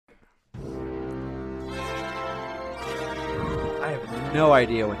no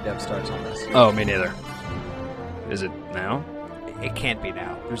idea when dev starts on this. Oh, me neither. Is it now? It can't be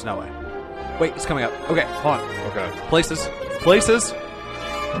now. There's no way. Wait, it's coming up. Okay, hold on. Okay. Places.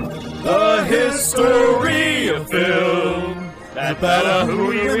 The history of film. That matter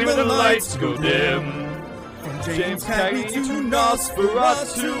who you when the lights go dim. From James Cagney to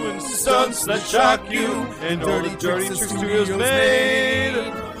Nosferatu and stunts that shock you and dirty tricks studios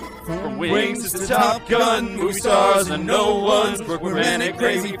made. From Wings to Top Gun, movie stars and no ones. We're manic,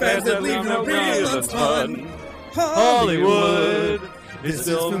 crazy fans that leave no real that's fun. Hollywood is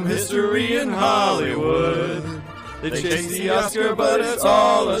film history in Hollywood. They chase the Oscar, but it's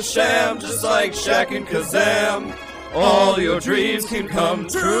all a sham, just like Shaq and Kazam. All your dreams can come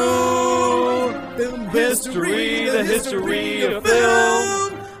true. Film history, the history of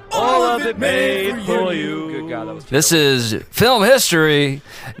film. All of it made for you. Good God, that was This is Film History,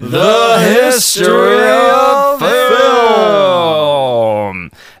 the history of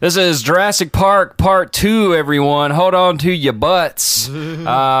film. This is Jurassic Park Part 2, everyone. Hold on to your butts.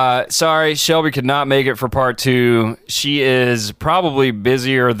 Sorry, Shelby could not make it for Part 2. She is probably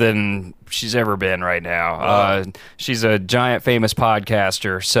busier than she's ever been right now. She's a giant famous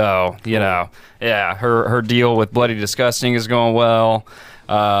podcaster, so, you know, yeah, her deal with Bloody Disgusting is going well.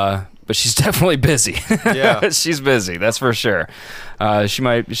 But she's definitely busy. Yeah. She's busy, that's for sure. She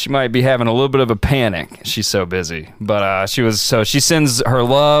might be having a little bit of a panic. She's so busy. But she sends her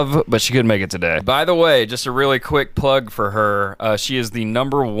love, but she couldn't make it today. By the way, just a really quick plug for her. She is the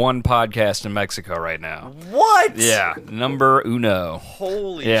 #1 podcast in Mexico right now. What? Yeah, number uno.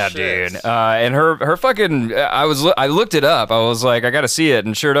 Holy Yeah, shit. dude. And her fucking, I looked it up. I was like, I got to see it.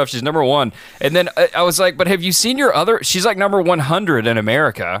 And sure enough, she's #1. And then I was like, but have you seen your other? She's like number 100 in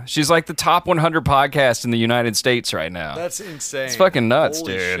America. She's like the top 100 podcast in the United States right now. That's insane. It's fucking nuts,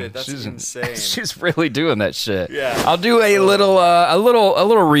 Holy dude. Shit, that's insane. She's really doing that shit. Yeah. I'll do a little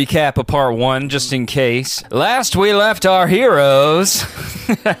recap of Part 1 just in case. Last we left our heroes.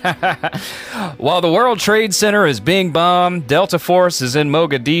 While the World Trade Center is being bombed, Delta Force is in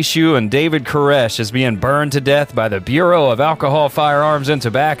Mogadishu, and David Koresh is being burned to death by the Bureau of Alcohol, Firearms, and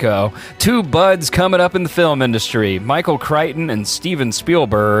Tobacco. Two buds coming up in the film industry, Michael Crichton and Steven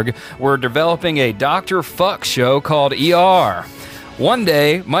Spielberg, were developing a Dr. Fuck show called ER. One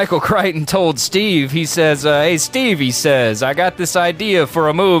day, Michael Crichton told Steve, he says, hey, Steve, he says, I got this idea for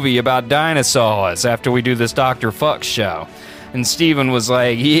a movie about dinosaurs after we do this Dr. Fuck show. And Steven was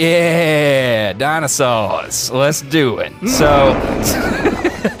like, yeah, dinosaurs, let's do it. So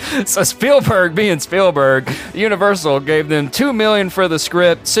Spielberg, being Spielberg, Universal gave them $2 million for the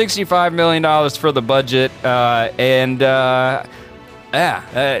script, $65 million for the budget, and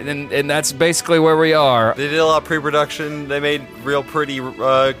that's basically where we are. They did a lot of pre-production. They made real pretty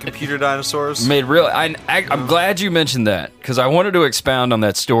computer dinosaurs. I'm glad you mentioned that, because I wanted to expound on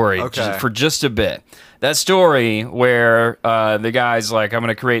that story for just a bit. That story where the guy's like, I'm going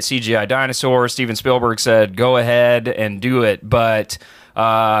to create CGI dinosaurs. Steven Spielberg said, go ahead and do it, but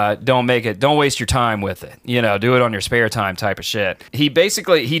don't waste your time with it. You know, do it on your spare time type of shit. He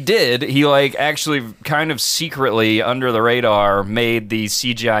actually kind of secretly under the radar made these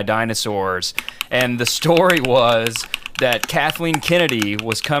CGI dinosaurs. And the story was that Kathleen Kennedy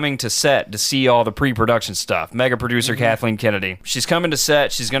was coming to set to see all the pre-production stuff. Mega producer Kathleen Kennedy. She's coming to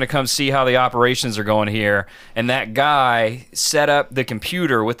set. She's going to come see how the operations are going here. And that guy set up the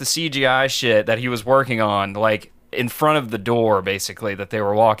computer with the CGI shit that he was working on, like, in front of the door, basically, that they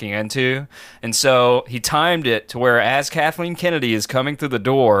were walking into. And so he timed it to where as Kathleen Kennedy is coming through the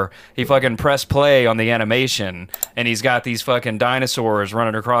door, he fucking pressed play on the animation, and he's got these fucking dinosaurs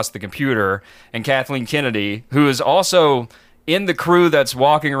running across the computer. And Kathleen Kennedy, who is also in the crew that's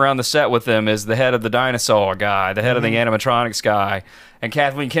walking around the set with them, is the head of the dinosaur guy, the head of the animatronics guy. And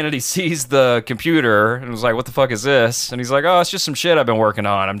Kathleen Kennedy sees the computer and was like, what the fuck is this? And he's like, oh, it's just some shit I've been working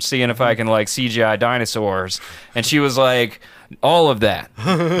on. I'm seeing if I can, like, CGI dinosaurs. And she was like, all of that.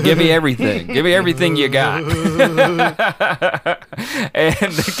 Give me everything. Give me everything you got. And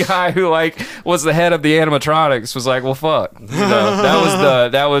the guy who, like, was the head of the animatronics was like, well, fuck. You know,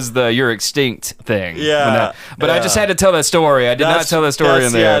 that was the you're extinct thing. Yeah. But I just had to tell that story. I did not tell that story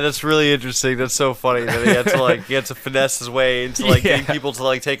in there. Yeah, that's really interesting. That's so funny that he had to finesse his way into, like, getting people to,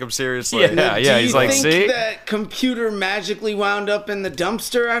 like, take him seriously. Yeah, Do he's you like, think see? that computer magically wound up in the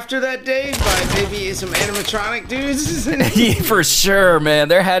dumpster after that day by maybe some animatronic dudes? For sure, man.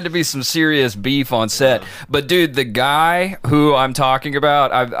 There had to be some serious beef on set. But dude, the guy who I'm talking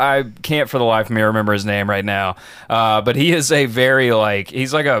about, I can't for the life of me remember his name right now. But he is a very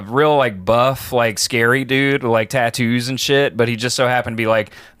he's like a real buff, scary dude with tattoos and shit. But he just so happened to be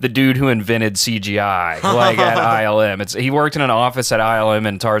the dude who invented CGI, at ILM. He worked in an office at ILM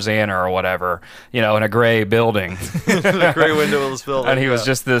in Tarzana or whatever, in a gray building. The gray windowless building. And he was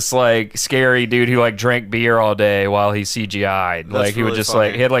just this scary dude who drank beer all day while he CGI'd. That's He would really just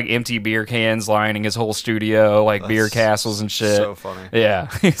funny. he had empty beer cans lining his whole studio, beer castles and shit. so funny. Yeah,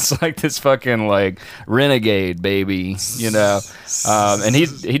 he's this fucking renegade baby, and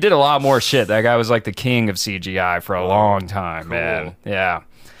he did a lot more shit. That guy was the king of CGI for a long time, man. Yeah.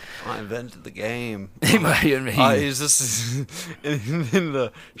 I invented the game. He's He's just in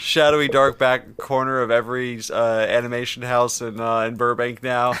the shadowy, dark back corner of every animation house in Burbank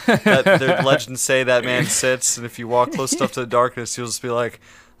now. The legends say that man sits, and if you walk close enough to the darkness, you'll just be like,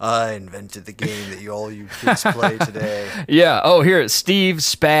 I invented the game that all you kids play today. Yeah. Oh, here it's Steve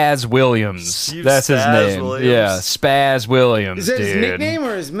Spaz Williams. Steve That's his Spaz name. Williams. Yeah, Spaz Williams. Is that dude. his nickname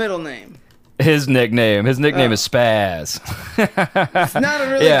or his middle name? His nickname. His nickname is Spaz. It's not a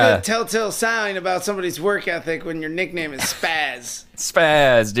really Yeah. good telltale sign about somebody's work ethic when your nickname is Spaz.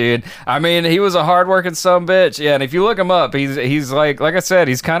 Spaz, dude. I mean, he was a hardworking sumbitch. Yeah, and if you look him up, he's like I said,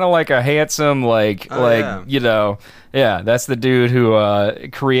 he's kind of a handsome, yeah. Yeah, that's the dude who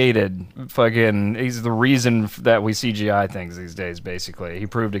created fucking. He's the reason that we CGI things these days. Basically, he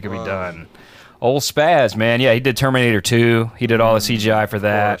proved it could be done. Old Spaz, man. Yeah, he did Terminator 2. He did all the CGI for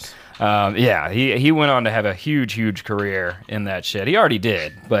that. Yeah, he went on to have a huge career in that shit. He already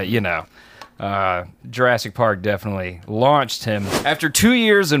did, but Jurassic Park definitely launched him. After 2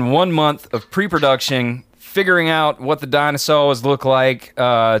 years and 1 month of pre-production, figuring out what the dinosaurs look like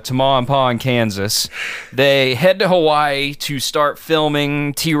to Ma and Pa in Kansas, they head to Hawaii to start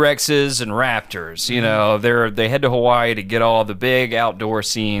filming T-Rexes and raptors. They head to Hawaii to get all the big outdoor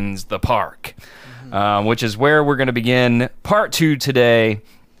scenes, the park, which is where we're going to begin part 2 today.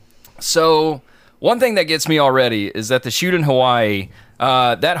 So, one thing that gets me already is that the shoot in Hawaii,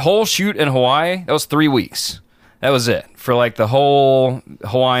 that whole shoot in Hawaii, that was 3 weeks. That was it for the whole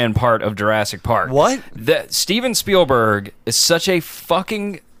Hawaiian part of Jurassic Park. What? That Steven Spielberg is such a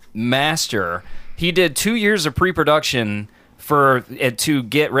fucking master. He did 2 years of pre-production to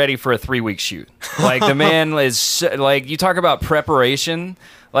get ready for a 3-week shoot. The man is you talk about preparation.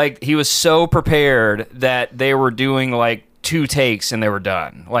 He was so prepared that they were doing 2 takes and they were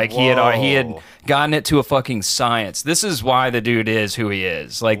done. He had gotten it to a fucking science. This is why the dude is who he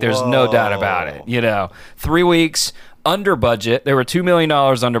is. There's no doubt about it. 3 weeks under budget. They were $2 million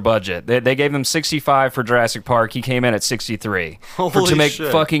under budget. They gave him 65 for Jurassic Park. He came in at 63 to make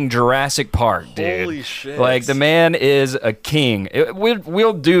shit. fucking Jurassic Park, dude. Holy shit. The man is a king.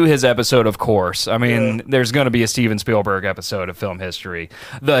 We'll do his episode, of course. I mean, there's going to be a Steven Spielberg episode of Film History,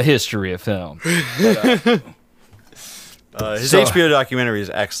 the history of film. His HBO documentary is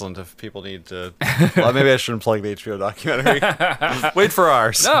excellent if people need to... Well, maybe I shouldn't plug the HBO documentary. Wait for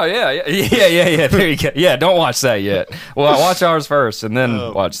ours. Oh, yeah. There you go. Yeah, don't watch that yet. Well, watch ours first and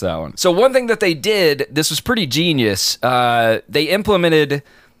then watch that one. So one thing that they did, this was pretty genius. They implemented...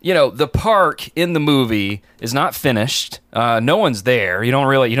 the park in the movie is not finished. No one's there. You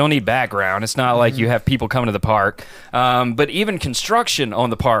don't need background. It's not like you have people coming to the park. But even construction on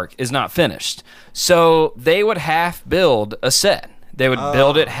the park is not finished. So they would half build a set. They would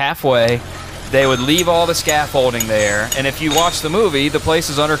build it halfway. They would leave all the scaffolding there. And if you watch the movie, the place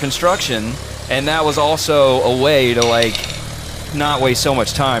is under construction. And that was also a way to not waste so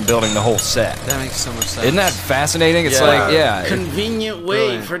much time building the whole set. That makes so much sense. Isn't that fascinating? It's Yeah. Convenient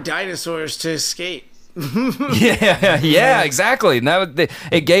way for dinosaurs to escape. Yeah, exactly. And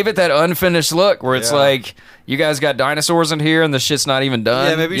it gave it that unfinished look where it's you guys got dinosaurs in here and the shit's not even done.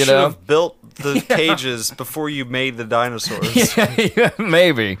 Yeah, maybe you should have built the cages before you made the dinosaurs. Yeah,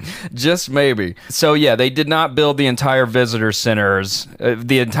 maybe. Just maybe. So, yeah, they did not build the entire visitor center.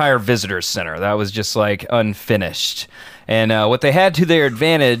 That was just unfinished. And what they had to their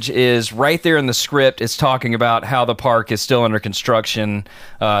advantage is right there in the script, it's talking about how the park is still under construction.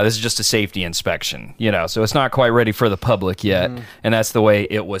 This is just a safety inspection, so it's not quite ready for the public yet. And that's the way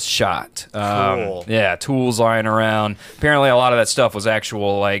it was shot. Cool. Yeah, tools lying around. Apparently, a lot of that stuff was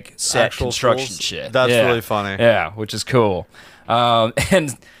actual set Actual construction tools? shit. That's Yeah. really funny. Yeah, which is cool.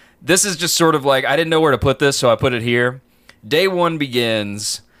 And this is just sort of I didn't know where to put this, so I put it here. Day one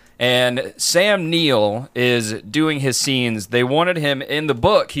begins. And Sam Neill is doing his scenes. They wanted him in the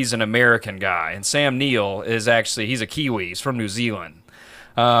book. He's an American guy, and Sam Neill is he's a Kiwi. He's from New Zealand.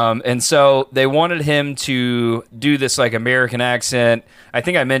 And so they wanted him to do this like American accent. I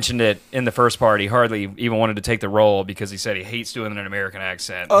think I mentioned it in the first part. He hardly even wanted to take the role because he said he hates doing an American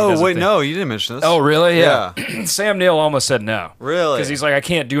accent. Oh, wait, no, you didn't mention this. Oh, really? Yeah. Sam Neill almost said no. Really? Because he's like, I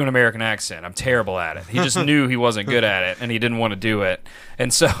can't do an American accent. I'm terrible at it. He just knew he wasn't good at it, and he didn't want to do it.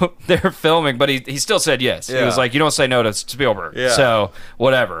 And so they're filming, but he still said yes. He Yeah. was like, you don't say no to Spielberg. Yeah. So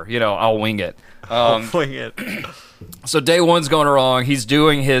whatever, I'll wing it. Wing it. So day one's going wrong. He's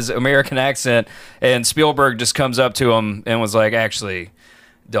doing his American accent, and Spielberg just comes up to him and was like, actually,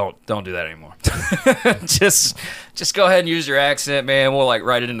 don't do that anymore. just go ahead and use your accent, man. We'll like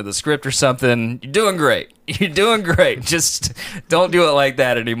write it into the script or something. You're doing great. Just don't do it like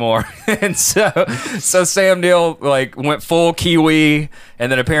that anymore. And so Sam Neill like went full Kiwi,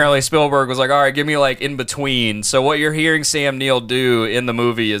 and then apparently Spielberg was like, all right, give me like in between. So what you're hearing Sam Neill do in the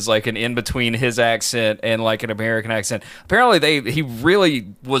movie is like an in between his accent and like an American accent. Apparently he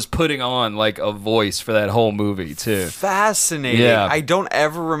really was putting on like a voice for that whole movie too. Fascinating. Yeah. I don't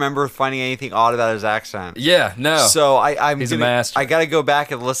ever remember finding anything odd about his accent. Yeah, no. So I'm He's a master. I gotta go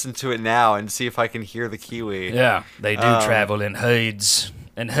back and listen to it now and see if I can hear the Kiwi. Yeah, they do travel in herds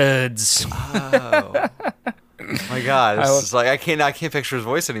and herds. Oh my God! It's like I can't picture his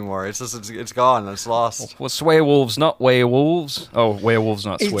voice anymore. It's just it's gone. It's lost. Well, sway wolves, not werewolves. Oh, werewolves,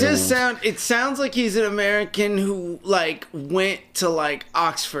 not sway wolves. It sounds like he's an American who like went to like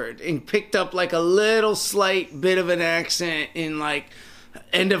Oxford and picked up like a little slight bit of an accent in like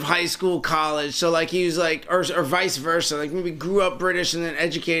end of high school, college. So like he was like, or vice versa. Like maybe grew up British and then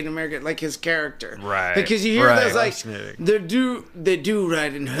educated American, like his character. Right. Because you hear Right. those like they do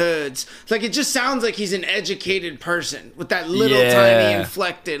ride in herds. Like it just sounds like he's an educated person with that little tiny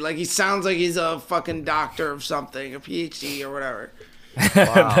inflected. Like he sounds like he's a fucking doctor of something, a PhD or whatever.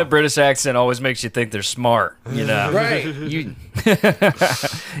 That British accent always makes you think they're smart, Right. You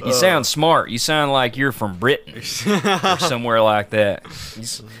sound smart. You sound like you're from Britain or somewhere like that.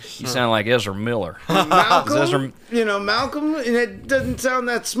 You sound like Ezra Miller. Malcolm, Malcolm, and it doesn't sound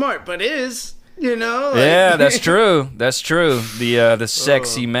that smart, but is, like- Yeah, that's true. That's true. The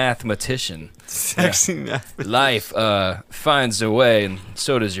sexy mathematician. Sexy math. Life finds a way, and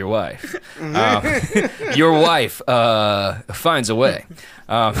so does your wife. Your wife finds a way.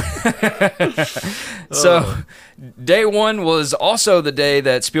 So, day one was also the day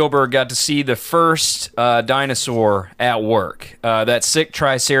that Spielberg got to see the first dinosaur at work. That sick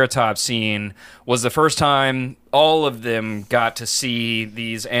Triceratops scene was the first time all of them got to see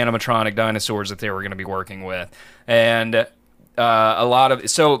these animatronic dinosaurs that they were going to be working with. And it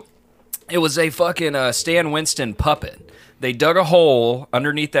was a fucking Stan Winston puppet. They dug a hole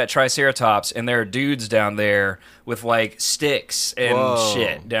underneath that Triceratops, and there are dudes down there with like sticks and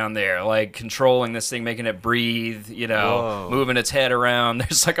shit down there, like controlling this thing, making it breathe, moving its head around.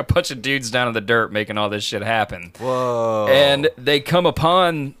 There's like a bunch of dudes down in the dirt making all this shit happen. Whoa. And they come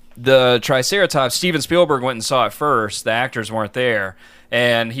upon the Triceratops. Steven Spielberg went and saw it first. The actors weren't there.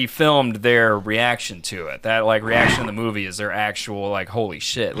 And he filmed their reaction to it. That like reaction in the movie is their actual like, holy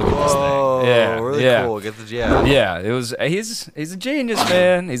shit, look at this thing. Yeah, really cool. Get the Yeah, it was. He's a genius,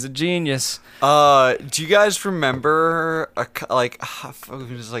 man. He's a genius. Do you guys remember it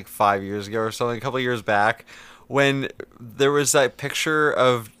was like 5 years ago or something, a couple of years back, when there was that picture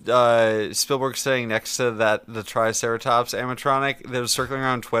of Spielberg sitting next to the Triceratops animatronic that was circling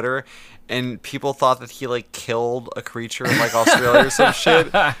around Twitter? And people thought that he like killed a creature in like Australia or some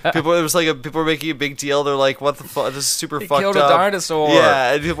shit. People were making a big deal. They're like, "What the fuck? This is super fucked up." He killed a dinosaur.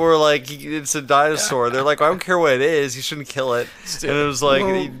 Yeah, and people were like, "It's a dinosaur." They're like, "I don't care what it is. You shouldn't kill it." And it was like,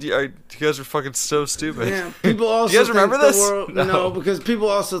 you guys are fucking so stupid. Yeah, people also. Do you guys remember think this? The world, no, because people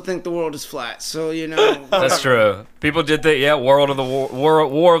also think the world is flat. So That's true. People did think, War of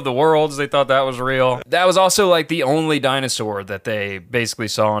the Worlds. They thought that was real. That was also like the only dinosaur that they basically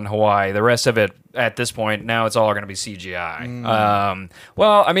saw in Hawaii. The rest of it, at this point, now it's all going to be CGI. In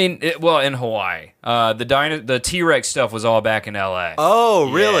Hawaii, the T-Rex stuff was all back in LA.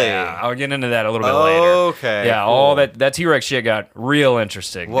 Oh, really? Yeah, I'll get into that a little bit later. Okay. Yeah, cool. all that T-Rex shit got real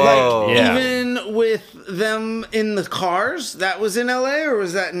interesting. Whoa. Like, yeah. Even with them in the cars, that was in LA, or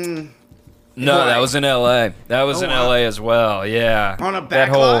was that in? No, Hawaii? that was in LA. That was in wow. LA as well. Yeah. On a That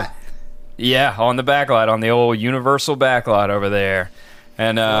backlot? Yeah, on the backlot, on the old Universal backlot over there.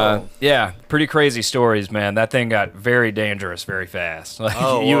 And pretty crazy stories, man. That thing got very dangerous very fast. Like,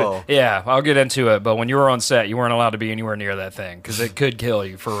 whoa. Yeah, I'll get into it. But when you were on set, you weren't allowed to be anywhere near that thing because it could kill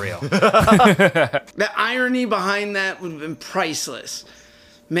you for real. The irony behind that would have been priceless.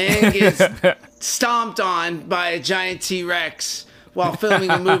 Man gets stomped on by a giant T-Rex while filming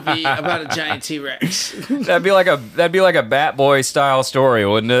a movie about a giant T-Rex. That'd be like a Bat Boy style story,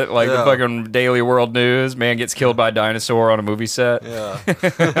 wouldn't it? Like the fucking Daily World News, man gets killed by a dinosaur on a movie set.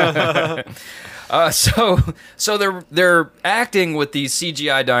 Yeah. So they're acting with these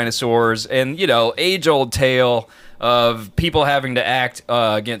CGI dinosaurs, and age old tale of people having to act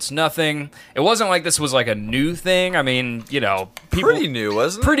against nothing. It wasn't like this was like a new thing. I mean, people, Pretty new,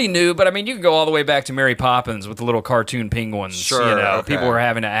 wasn't it? pretty new, but I mean, you can go all the way back to Mary Poppins with the little cartoon penguins. Sure, okay. People were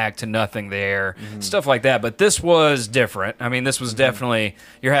having to act to nothing there, stuff like that. But this was different. I mean, this was definitely,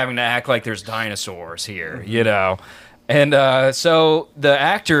 you're having to act like there's dinosaurs here, And so the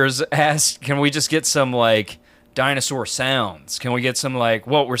actors asked, can we just get some like dinosaur sounds? Can we get some like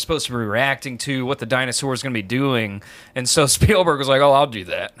what we're supposed to be reacting to, what the dinosaur is going to be doing? And so Spielberg was like, "Oh, I'll do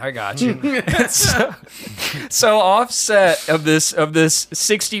that. I got you." so offset of this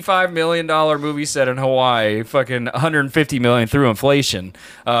 $65 million movie set in Hawaii, fucking $150 million through inflation.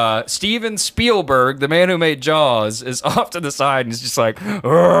 Steven Spielberg, the man who made Jaws, is off to the side and he's just like,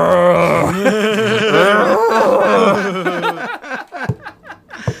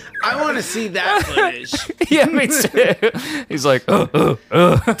 I want to see that footage. yeah, me too. He's like,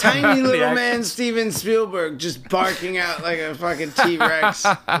 Tiny little man Steven Spielberg just barking out like a fucking T-Rex.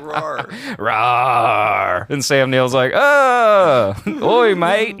 Roar. rawr. And Sam Neill's like, oi,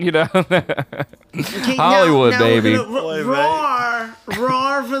 mate, Okay, Hollywood, now baby. we're gonna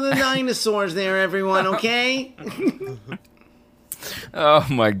roar for the dinosaurs there, everyone, okay? Oh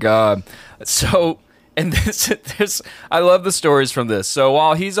my god. So, and this I love the stories from this. So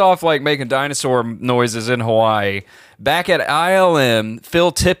while he's off like making dinosaur noises in Hawaii, back at ILM,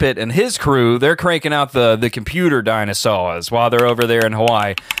 Phil Tippett and his crew, they're cranking out the computer dinosaurs while they're over there in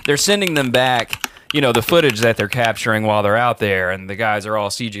Hawaii. They're sending them back, the footage that they're capturing while they're out there, and the guys are all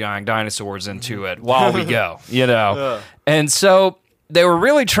CGIing dinosaurs into it while we go, And so they were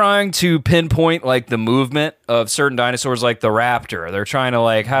really trying to pinpoint like the movement of certain dinosaurs, like the raptor. They're trying to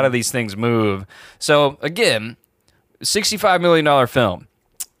like, how do these things move? So again, $65 million film.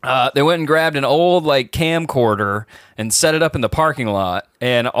 They went and grabbed an old like camcorder and set it up in the parking lot,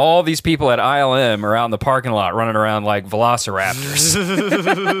 and all these people at ILM are out in the parking lot running around like velociraptors.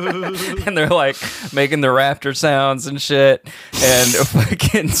 And they're like making the raptor sounds and shit. And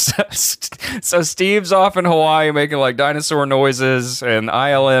fucking so Steve's off in Hawaii making like dinosaur noises, and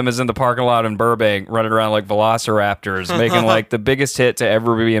ILM is in the parking lot in Burbank running around like velociraptors, making like the biggest hit to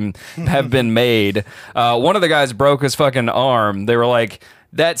ever have been made. One of the guys broke his fucking arm. They were like,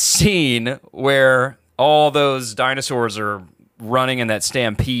 that scene where all those dinosaurs are running in that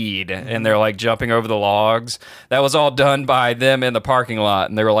stampede and they're like jumping over the logs, that was all done by them in the parking lot,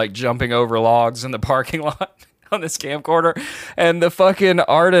 and they were like jumping over logs in the parking lot on this camcorder. And the fucking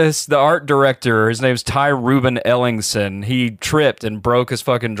artist, the art director, his name's Ty Ruben Ellingson, he tripped and broke his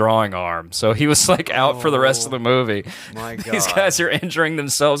fucking drawing arm, so he was like out for the rest of the movie. My God. These guys are injuring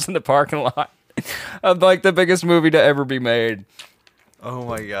themselves in the parking lot of like the biggest movie to ever be made. Oh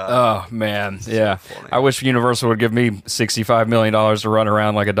my God. Oh man, yeah. funny. I wish Universal would give me $65 million to run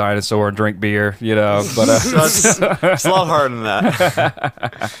around like a dinosaur and drink beer, But It's a lot harder than that.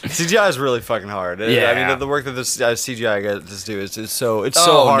 CGI is really fucking hard. Yeah. I mean, the work that this CGI guys do is so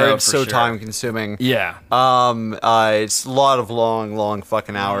Oh, hard, no, it's for so sure. time consuming. yeah. It's a lot of long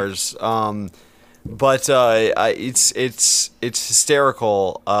fucking hours. But it's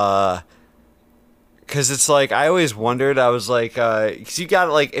hysterical. Because it's like, I always wondered, I was like, because you got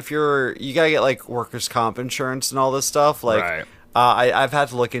like, you gotta get like workers' comp insurance and all this stuff. Like, Right. I've had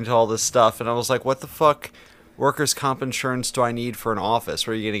to look into all this stuff, and I was like, what the fuck workers' comp insurance do I need for an office?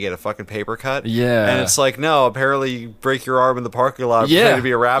 Where are you gonna get a fucking paper cut? Yeah. And it's like, no, apparently you break your arm in the parking lot Yeah. pretending to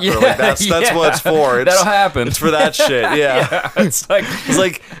be a raptor. Yeah, Like that's yeah. what it's for. That'll happen. It's for that shit. Yeah. It's like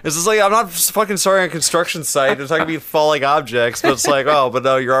It's just like, I'm not fucking starting a construction site. It's not gonna be falling objects, but it's like, oh, but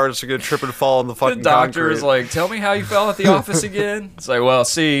no, your arms are gonna trip and fall on the the fucking doctor concrete. is like, tell me how you fell at the office again. It's like, well,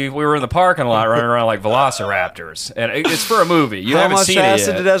 see, we were in the parking lot running around like velociraptors, and it's for a movie. You how haven't much seen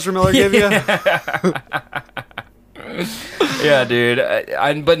acid it did yet. Ezra Miller give you? Yeah, dude.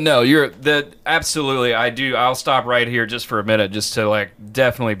 But no, absolutely. I'll stop right here just for a minute, just to like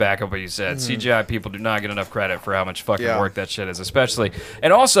definitely back up what you said. CGI people do not get enough credit for how much fucking Yeah. work that shit is, especially.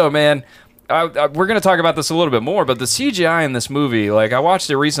 And also, man, we're gonna talk about this a little bit more, but the CGI in this movie, like I watched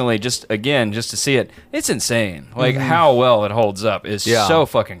it recently, just to see it. It's insane. Like how well it holds up is Yeah. so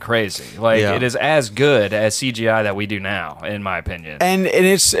fucking crazy. Like Yeah. it is as good as CGI that we do now, in my opinion. And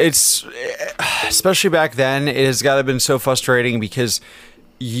it's especially back then, it has got to have been so frustrating because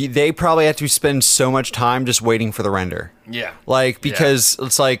they probably had to spend so much time just waiting for the render. Yeah. Like, because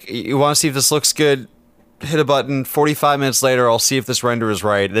it's like, you want to see if this looks good, hit a button. 45 minutes later, I'll see if this render is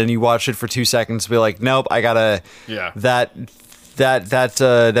right. Then you watch it for 2 seconds, be like, nope, I gotta. Yeah. That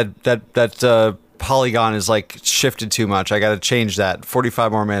polygon is like shifted too much. I gotta change that.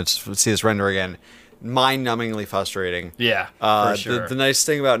 45 more minutes to see this render again. Mind-numbingly frustrating. Yeah, for sure. The nice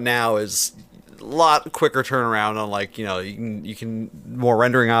thing about now is a lot quicker turnaround on like you can more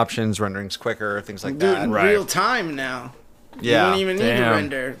rendering options, rendering's quicker, things like Do it that. in real time now. Yeah. You don't even need to Damn.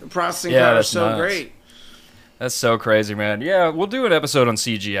 render. The processing Yeah, power is that's so nuts. great. That's so crazy, man. Yeah, we'll do an episode on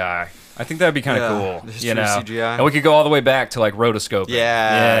CGI. I think that'd be kind of Yeah, cool, the history of CGI. And we could go all the way back to like rotoscoping.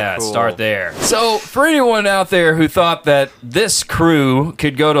 Yeah, cool. Start there. So, for anyone out there who thought that this crew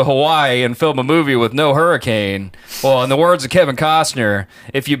could go to Hawaii and film a movie with no hurricane, well, in the words of Kevin Costner,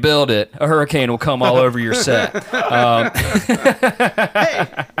 if you build it, a hurricane will come all over your set. Hey,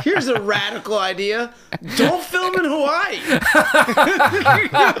 here's a radical idea. Don't film in Hawaii.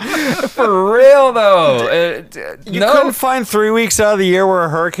 For real though, You no. couldn't find 3 weeks out of the year where a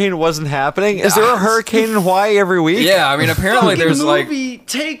hurricane wasn't happening. Is there a hurricane in Hawaii every week? Yeah, I mean, apparently Fucking there's like. movie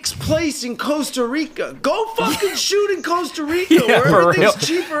takes place in Costa Rica. Go fucking shoot in Costa Rica Yeah, where for everything's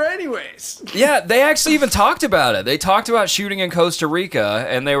real. cheaper anyways. Yeah, they actually even talked about it. They talked about shooting in Costa Rica,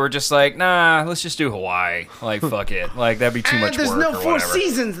 and they were just like, nah, let's just do Hawaii. Like, fuck it. Like, that'd be too much There's work no or Four whatever.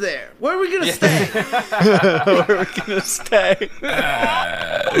 Seasons there. Where are we gonna stay? Gonna stay.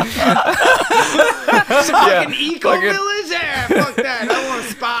 Fucking eco fucking- village? Yeah, fuck that. I want a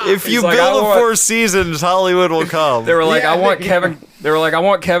spa. If you He's like, build I a want- Four Seasons, Hollywood will come. They were like, Yeah, I want yeah. Kevin. They were like, I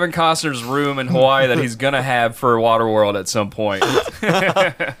want Kevin Costner's room in Hawaii that he's gonna have for Waterworld at some point.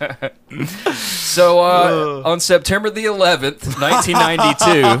 So on September the 11th,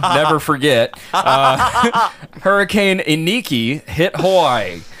 1992, never forget, Hurricane Iniki hit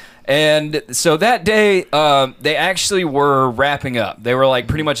Hawaii. And so that day, they actually were wrapping up. They were like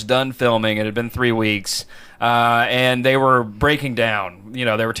pretty much done filming. It had been 3 weeks. And they were breaking down. You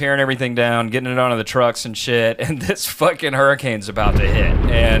know, they were tearing everything down, getting it onto the trucks and shit. And this fucking hurricane's about to hit.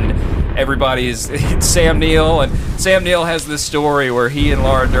 And everybody's Sam Neill. And Sam Neill has this story where he and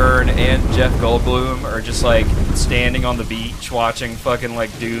Laura Dern and Jeff Goldblum are just like standing on the beach watching fucking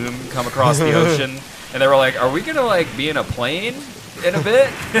like Doom come across the ocean. And they were like, are we going to like be in a plane in a bit?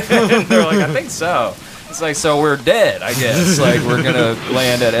 And they're like, I think so. It's like, so we're dead, I guess. Like, we're going to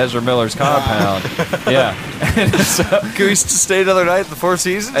land at Ezra Miller's compound. Yeah. And so, Can we stay another night at the Four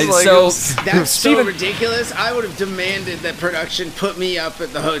Seasons? Hey, Like, so- it's- That's so Steven- ridiculous. I would have demanded that production put me up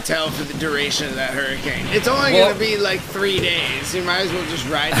at the hotel for the duration of that hurricane. It's only Well- going to be like 3 days. You might as well just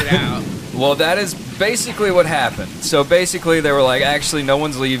ride it out. well, that is basically what happened. So basically, they were like, actually, no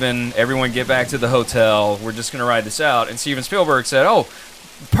one's leaving. Everyone get back to the hotel. We're just going to ride this out. And Steven Spielberg said, oh,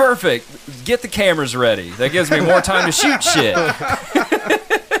 perfect. Get the cameras ready. That gives me more time to shoot shit.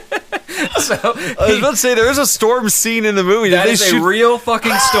 So I was about to say, there is a storm scene in the movie. Did that they is a shoot- real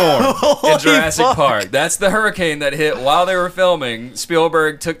fucking storm in Holy Jurassic fuck. Park. That's the hurricane that hit while they were filming.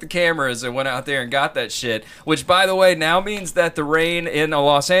 Spielberg took the cameras and went out there and got that shit. Which, by the way, now means that the rain in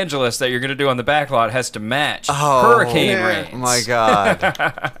Los Angeles that you're going to do on the backlot has to match hurricane Yeah. rains. Oh my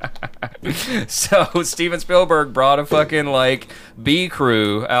god. So Steven Spielberg brought a fucking like B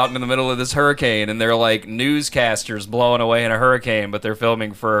crew out in the middle of this hurricane, and they're like newscasters blowing away in a hurricane, but they're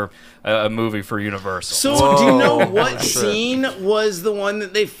filming for a movie for Universal. So, do you know Whoa. what Shit. scene was the one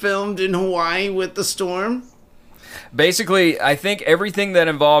that they filmed in Hawaii with the storm? Basically, I think everything that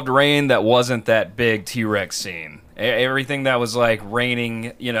involved rain that wasn't that big T-Rex scene. Everything that was like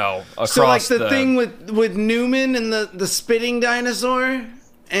raining, you know, across So, like the thing with Newman and the spitting dinosaur?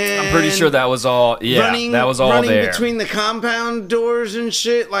 And I'm pretty sure that was all. Yeah, running, that was all running there. between the compound doors and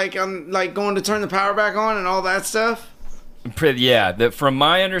shit, like going to turn the power back on and all that stuff. Yeah, that from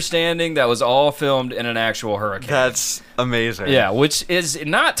my understanding, that was all filmed in an actual hurricane. That's amazing. Yeah, which is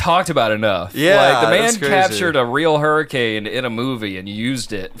not talked about enough. Yeah, like the man that's crazy. captured a real hurricane in a movie and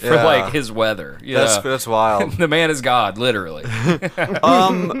used it for Yeah. like his weather. Yeah, That's wild. the man is God, literally.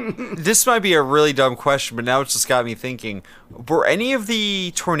 This might be a really dumb question, but now it's just got me thinking. Were any of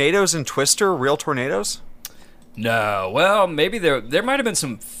the tornadoes in Twister real tornadoes? No, well, maybe there might have been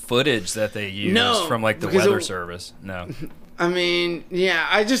some footage that they used No, from like the because weather it- service. No, I mean, yeah,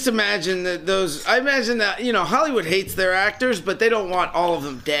 I just imagine that I imagine that, Hollywood hates their actors, but they don't want all of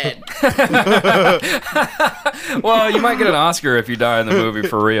them dead. well, you might get an Oscar if you die in the movie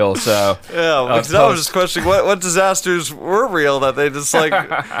for real. So Yeah, because I was just questioning what disasters were real that they just like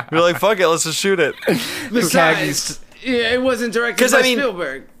be like, fuck it, let's just shoot it. Besides, yeah, it wasn't directed 'Cause, by I mean-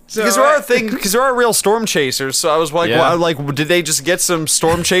 Spielberg. So, Because there are real storm chasers. So I was like, Yeah. did they just get some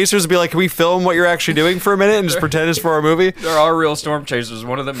storm chasers and be like, can we film what you're actually doing for a minute and just pretend it's for our movie? There are real storm chasers.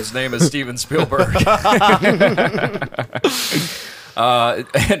 One of them, his name is Steven Spielberg.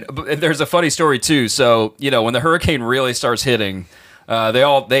 And there's a funny story too. So when the hurricane really starts hitting,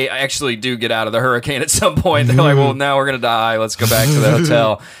 they actually do get out of the hurricane at some point. They're like, well, now we're gonna die. Let's go back to the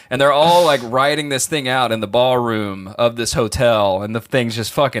hotel. And they're all like writing this thing out in the ballroom of this hotel, and the thing's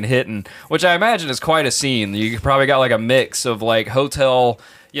just fucking hitting, which I imagine is quite a scene. You probably got like a mix of like hotel,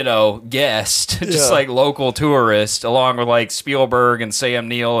 guest, just like local tourist, along with like Spielberg and Sam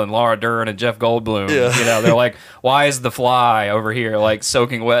Neill and Laura Dern and Jeff Goldblum. Yeah. They're like, why is the fly over here like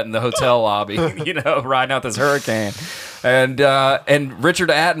soaking wet in the hotel lobby? Riding out this hurricane. And Richard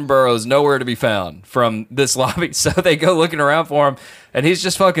Attenborough's nowhere to be found from this lobby, so they go looking around for him, and he's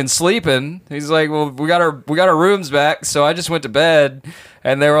just fucking sleeping. He's like, "Well, we got our rooms back, so I just went to bed."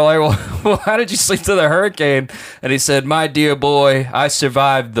 And they were like, "Well, how did you sleep through the hurricane?" And he said, "My dear boy, I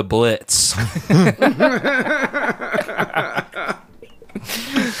survived the Blitz."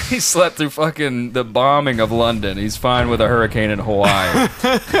 He slept through fucking the bombing of London. He's fine with a hurricane in Hawaii.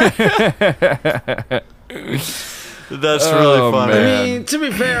 That's really funny. man. I mean, to be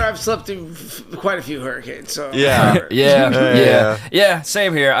fair, I've slept through quite a few hurricanes. So Yeah. Yeah,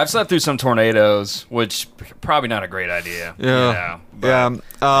 same here. I've slept through some tornadoes, which probably not a great idea.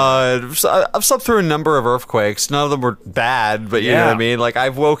 I've slept through a number of earthquakes. None of them were bad, but you know what I mean? Like,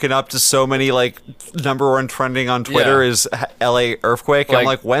 I've woken up to so many, like, #1 trending on Twitter is LA earthquake. I'm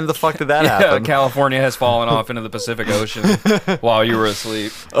like, when the fuck did that happen? California has fallen off into the Pacific Ocean while you were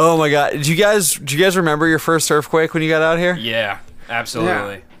asleep. Oh my god. Do you guys remember your first earthquake when you got out here? Yeah,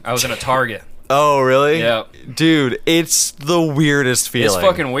 absolutely. I was in a Target. Oh, really? Yeah. Dude, it's the weirdest feeling. It's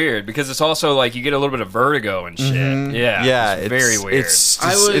fucking weird because it's also like you get a little bit of vertigo and shit. Yeah, it's very weird.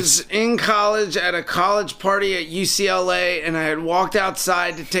 I was in college at a college party at UCLA, and I had walked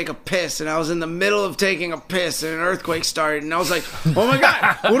outside to take a piss, and I was in the middle of taking a piss, and an earthquake started, and I was like, oh my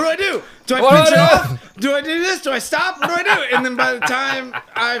god, what do I do? Do I pinch it off? Do I do this? Do I stop? What do I do? And then by the time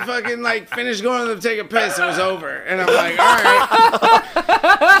I fucking like finished going to take a piss, it was over. And I'm like, all right,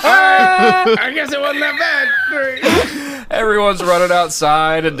 I guess it wasn't that bad. Everyone's running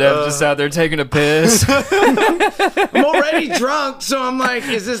outside, and Dev's just out there taking a piss. I'm already drunk, so I'm like,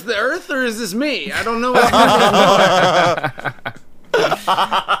 is this the earth or is this me? I don't know what's going on.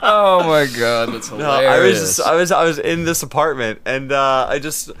 Oh my god, that's hilarious. I was in this apartment, and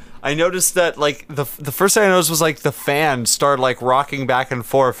I noticed that like the first thing I noticed was like the fan started like rocking back and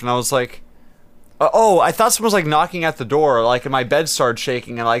forth, and I was like, I thought someone was like knocking at the door, like, and my bed started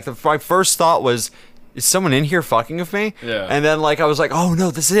shaking, and like my first thought was, is someone in here fucking with me? Yeah. And then like I was like, oh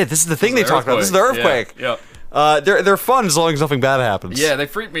no, this is it. This is the thing they talked about. This is the earthquake. Yeah. They're fun as long as nothing bad happens. Yeah, they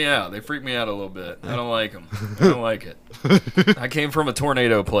freak me out. They freak me out a little bit. I don't like them. I don't like it. I came from a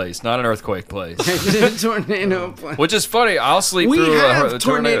tornado place, not an earthquake place. Tornado place. Which is funny. I'll sleep We through have a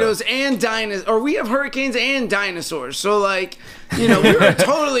tornadoes and dinosaurs, or we have hurricanes and dinosaurs. So like, we were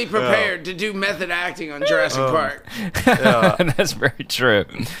totally prepared to do method acting on Jurassic Park. That's very true.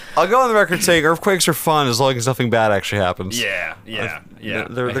 I'll go on the record saying earthquakes are fun as long as nothing bad actually happens. Yeah.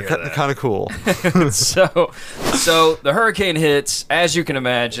 They're kind of cool. So the hurricane hits. As you can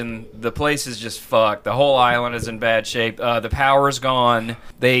imagine, the place is just fucked. The whole island is in bad shape. The power's gone.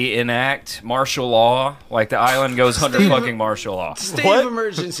 They enact martial law. Like the island goes under fucking martial law. State What? of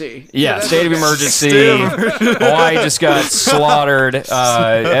emergency. Yeah, that's state of what- emergency. Hawaii just got slaughtered.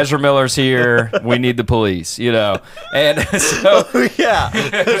 Ezra Miller's here. We need the police, And so Yeah,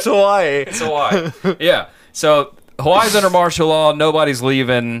 it's Hawaii. it's Hawaii. Yeah. So Hawaii's under martial law. Nobody's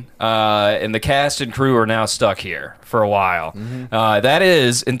leaving. And the cast and crew are now stuck here for a while. That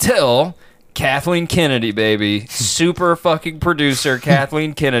is until Kathleen Kennedy, baby. Super fucking producer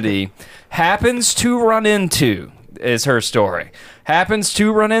Kathleen Kennedy happens to run into, is her story. Happens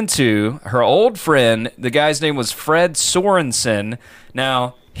to run into her old friend. The guy's name was Fred Sorensen.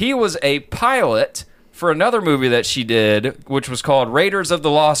 Now, he was a pilot for another movie that she did, which was called Raiders of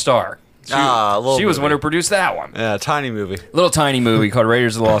the Lost Ark. She was the one who produced that one. Yeah, tiny movie. Little tiny movie called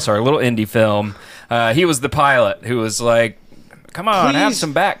Raiders of the Lost Ark, a little indie film. He was the pilot who was like, come on, have Please.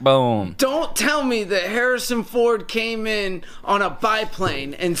 some backbone. Don't tell me that Harrison Ford came in on a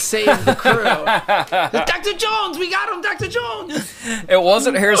biplane and saved the crew. Dr. Jones, we got him, Dr. Jones. It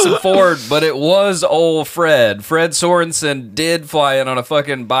wasn't Harrison Ford, but it was old Fred. Fred Sorensen did fly in on a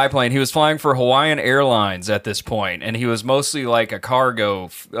fucking biplane. He was flying for Hawaiian Airlines at this point, and he was mostly like a cargo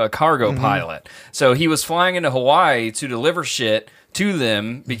pilot. So he was flying into Hawaii to deliver shit to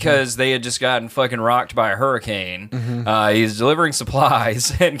them because they had just gotten fucking rocked by a hurricane. He's delivering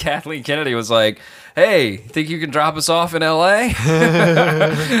supplies, and Kathleen Kennedy was like, "Hey, think you can drop us off in L.A.?"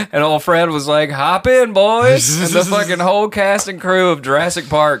 And old Fred was like, "Hop in, boys." And the fucking whole cast and crew of Jurassic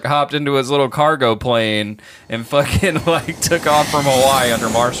Park hopped into his little cargo plane and fucking like took off from Hawaii under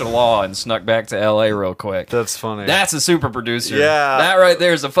martial law and snuck back to L.A. real quick. That's funny. That's a super producer. Yeah. That right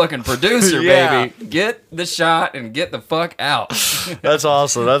there is a fucking producer, Yeah. baby. Get the shot and get the fuck out. That's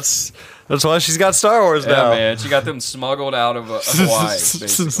awesome. That's why she's got Star Wars Yeah, now. man. She got them smuggled out of Hawaii,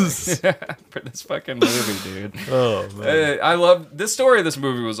 basically. For this fucking movie, dude. Oh man. I love this story of this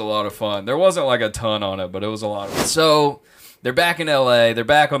movie was a lot of fun. There wasn't like a ton on it, but it was a lot of fun. So they're back in LA. They're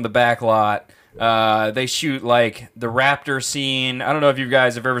back on the back lot. They shoot like the raptor scene. I don't know if you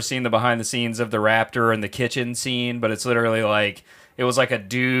guys have ever seen the behind the scenes of the raptor and the kitchen scene, but it's literally like it was like a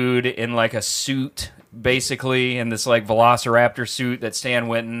dude in like a suit, basically, in this like Velociraptor suit that Stan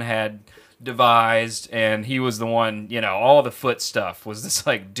Winton had devised, and he was the one, you know, all the foot stuff was this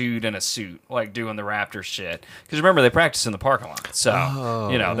like dude in a suit like doing the raptor shit, because remember they practice in the parking lot, so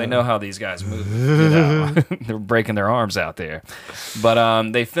you know they know how these guys move, you know. They're breaking their arms out there,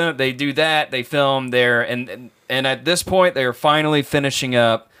 but they do that, they film there, and at this point they're finally finishing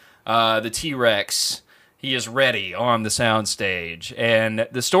up the T-Rex. He is ready on the soundstage, and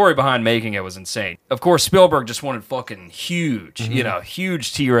the story behind making it was insane. Of course, Spielberg just wanted fucking huge, you know,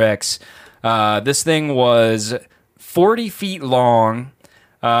 huge T-Rex. This thing was 40 feet long,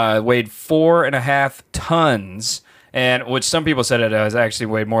 weighed 4.5 tons, and which some people said it was actually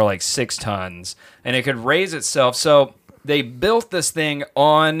weighed more like 6 tons, and it could raise itself. So they built this thing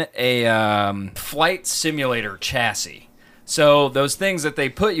on a flight simulator chassis. So those things that they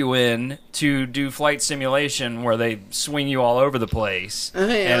put you in to do flight simulation where they swing you all over the place.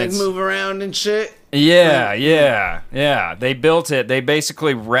 Hey, and like move around and shit. Yeah. They built it. They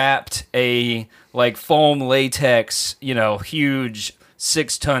basically wrapped a like foam latex, you know, huge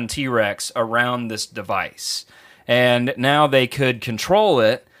 6-ton T-Rex around this device. And now they could control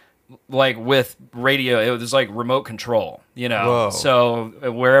it like with radio. It was like remote control, you know. Whoa. So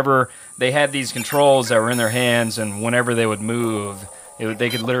wherever they had these controls that were in their hands, and whenever they would move, they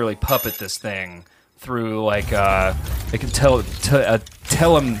could literally puppet this thing through like they could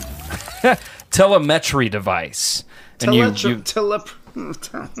telemetry device. And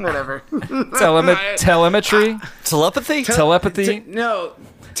whatever. Telemetry. Telepathy? Telepathy. No,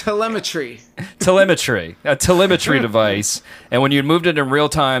 telemetry. A telemetry device, and when you moved it in real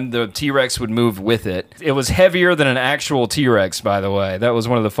time, the T-Rex would move with it. It was heavier than an actual T-Rex, by the way. That was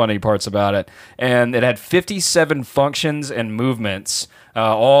one of the funny parts about it. And it had 57 functions and movements,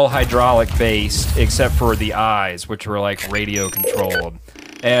 all hydraulic based, except for the eyes, which were like radio controlled.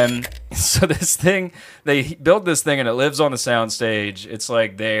 And so this thing, they built this thing, and it lives on the soundstage. It's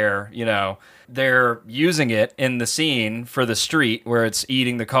like there, you know. They're using it in the scene for the street where it's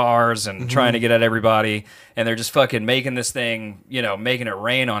eating the cars and trying to get at everybody, and they're just fucking making this thing, you know, making it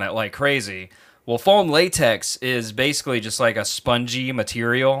rain on it like crazy. Well, foam latex is basically just like a spongy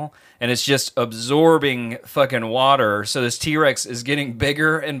material, and it's just absorbing fucking water. So this T-Rex is getting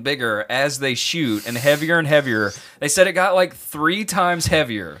bigger and bigger as they shoot, and heavier. They said it got like 3 times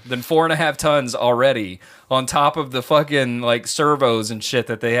heavier than 4.5 tons already, on top of the fucking like servos and shit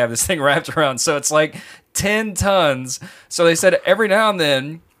that they have this thing wrapped around. So it's like 10 tons. So they said every now and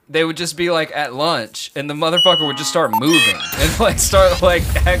then they would just be like at lunch, and the motherfucker would just start moving and like start like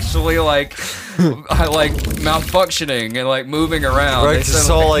actually like malfunctioning and like moving around. Right, They it's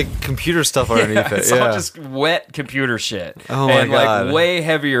said, all like computer stuff underneath it. it's all just wet computer shit. Oh my and God. like way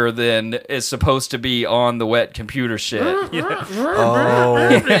heavier than is supposed to be on the wet computer shit. You know?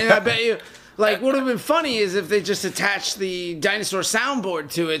 And I bet you, like, what would have been funny is if they just attached the dinosaur soundboard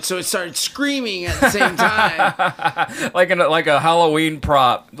to it, so it started screaming at the same time. like a Halloween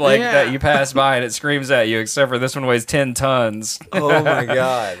prop, like Yeah. that you pass by and it screams at you. Except for this one weighs 10 tons. Oh my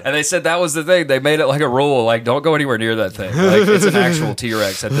God. And they said that was the thing. They made it like a rule, like don't go anywhere near that thing. Like it's an actual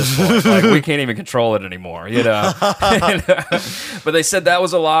T-Rex at this point. Like we can't even control it anymore, you know. But they said that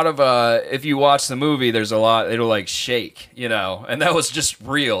was a lot of. If you watch the movie, there's a lot. It'll like shake, you know. And that was just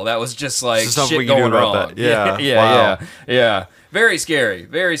real. That was just like There's something we shit can do going about wrong. that. Yeah. Wow. Yeah. Very scary.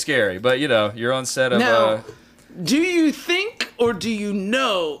 Very scary. But you know, you're on set of. Now, do you think, or do you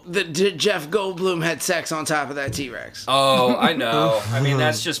know that Jeff Goldblum had sex on top of that T-Rex? Oh, I know. I mean,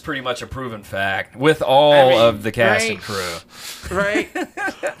 that's just pretty much a proven fact with all of the cast and crew. Right?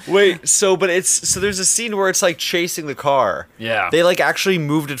 Wait, so there's a scene where it's like chasing the car. Yeah. They like actually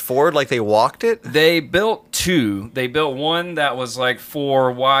moved it forward, like they walked it? They built two. They built one that was like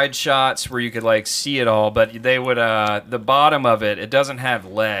for wide shots where you could like see it all, but they would the bottom of it doesn't have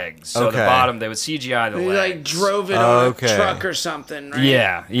legs. So the bottom they would CGI the They legs. like drove it on a truck or something,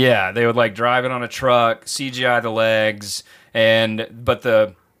 right? Yeah. They would like drive it on a truck, CGI the legs, but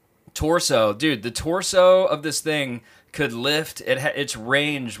the torso, dude, the torso of this thing could lift. Its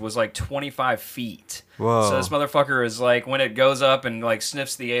range was like 25 feet. Whoa. So this motherfucker is like, when it goes up and like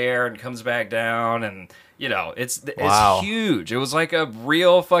sniffs the air and comes back down, and it's huge. It was like a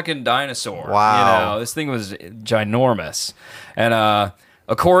real fucking dinosaur. Wow. This thing was ginormous. And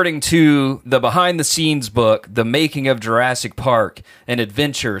according to the behind-the-scenes book, The Making of Jurassic Park, an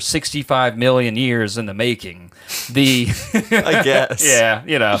adventure 65 million years in the making, I guess.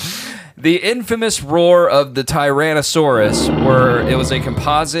 Yeah, the infamous roar of the Tyrannosaurus, where it was a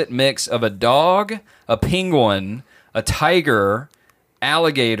composite mix of a dog, a penguin, a tiger,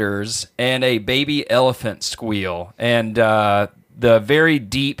 alligators, and a baby elephant squeal. And the very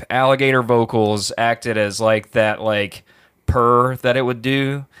deep alligator vocals acted as like that like purr that it would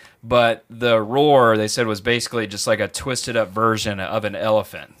do. But the roar, they said, was basically just like a twisted up version of an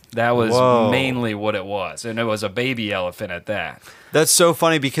elephant. That was mainly what it was, and it was a baby elephant at that. That's so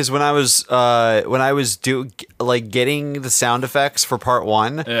funny because when I was getting the sound effects for part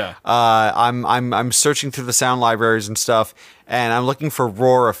 1, I'm searching through the sound libraries and stuff, and I'm looking for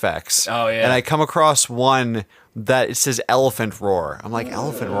roar effects. Oh yeah, and I come across one that it says elephant roar. I'm like,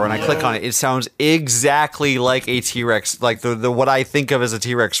 elephant roar, and I click on it. It sounds exactly like a T-Rex, like the what I think of as a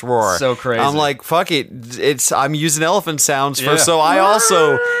T-Rex roar. So crazy. I'm like, fuck it. I'm using elephant sounds for. So I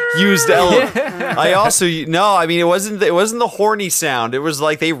also used I also I mean it wasn't the horny sound. It was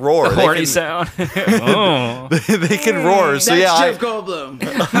like they roar. The horny sound. Oh. They can roar. So That's Jeff Goldblum.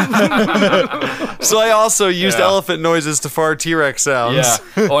 So I also used elephant noises to fart T-Rex sounds. Yeah.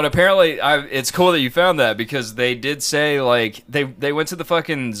 Oh, and apparently, it's cool that you found that because they did say like they went to the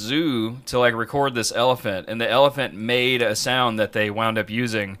fucking zoo to like record this elephant, and the elephant made a sound that they wound up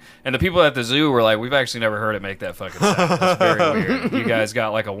using, and the people at the zoo were like, "We've actually never heard it make that fucking sound. That's very weird. You guys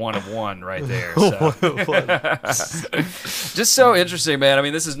got like a 1 of 1 right there." So. Just so interesting, man. I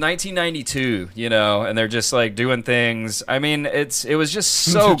mean, this is 1992, and they're just like doing things. I mean, it was just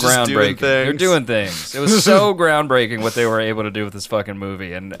so groundbreaking. They're doing things. It was so groundbreaking what they were able to do with this fucking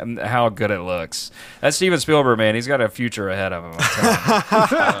movie and how good it looks. That's Steven Spielberg, man. He's got a future ahead of him.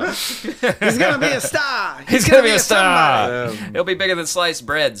 He's gonna be a star. He's gonna be a star. He'll be bigger than sliced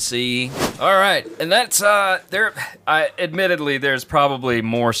bread. See. All right, and that's there. Admittedly, there's probably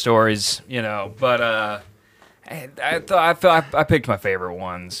more stories, but I picked my favorite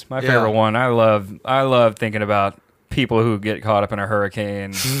ones. My favorite one. I love thinking about people who get caught up in a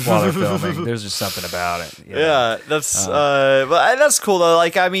hurricane while they're filming. There's just something about it. Yeah, that's but that's cool though.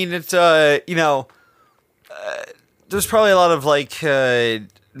 Like, I mean, it's there's probably a lot of like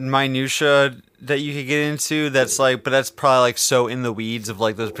minutia that you could get into. That's like, but that's probably like so in the weeds of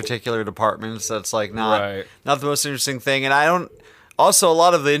like those particular departments. That's like not the most interesting thing. And I don't. Also, a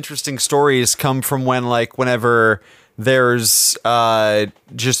lot of the interesting stories come from whenever there's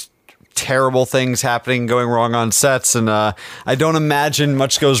just terrible things going wrong on sets, and I don't imagine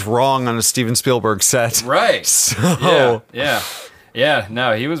much goes wrong on a Steven Spielberg set. Right. So yeah.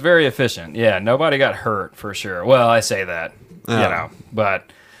 No, he was very efficient. Yeah, nobody got hurt for sure. Well, I say that, but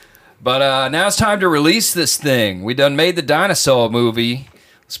now it's time to release this thing. We done made the dinosaur movie.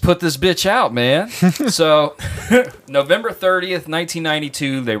 Let's put this bitch out, man. So, November 30th,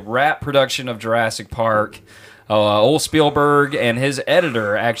 1992, they wrapped production of Jurassic Park. Old Spielberg and his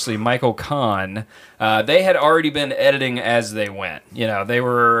editor, actually Michael Kahn, they had already been editing as they went. They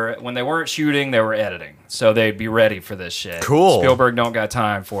were, when they weren't shooting, they were editing. So they'd be ready for this shit. Cool. Spielberg don't got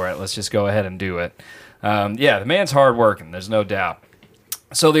time for it. Let's just go ahead and do it. The man's hardworking. There's no doubt.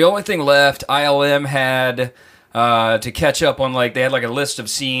 So the only thing left, ILM had to catch up on, they had a list of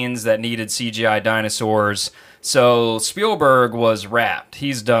scenes that needed CGI dinosaurs. So Spielberg was wrapped.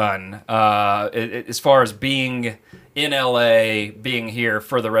 He's done as far as being in LA, being here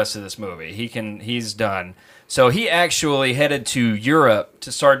for the rest of this movie. He's done. So he actually headed to Europe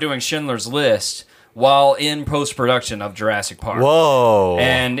to start doing Schindler's List while in post-production of Jurassic Park. Whoa.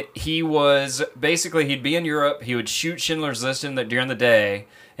 And he was, basically, he'd be in Europe, he would shoot Schindler's List during the day,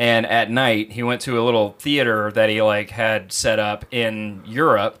 And at night, he went to a little theater that he like had set up in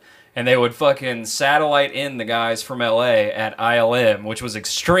Europe, and they would fucking satellite in the guys from LA at ILM, which was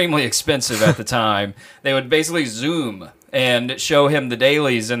extremely expensive at the time. They would basically Zoom and show him the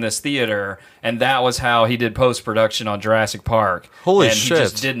dailies in this theater, and that was how he did post-production on Jurassic Park. Holy and shit. He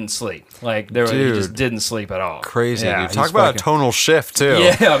just didn't sleep. Like, he just didn't sleep at all. Crazy, Yeah, dude. Talk he's about fucking- a tonal shift, too.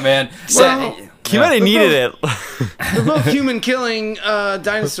 Yeah, man. Well, He might have needed it. They're both human-killing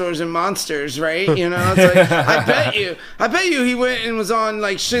dinosaurs and monsters, right? You know, it's like I bet you he went and was on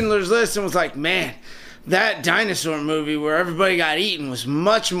like Schindler's List and was like, man, that dinosaur movie where everybody got eaten was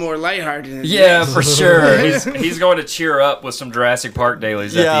much more lighthearted than Yeah, this. for sure. He's going to cheer up with some Jurassic Park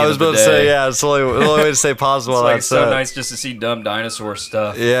dailies. At the Yeah, end I was of the about to day. say, yeah, it's the only way to say positive It's while like that's so it. nice just to see dumb dinosaur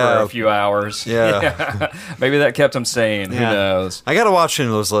stuff Yeah. for a few hours. Yeah. Maybe that kept him sane. Who Yeah. knows? I gotta watch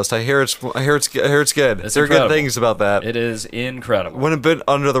Schindler's List. I hear it's good. It's there are incredible. good things about that. It is incredible. Went a bit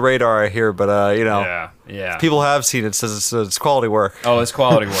under the radar, I hear, but you know, Yeah. people have seen it. Says it's quality work. Oh, it's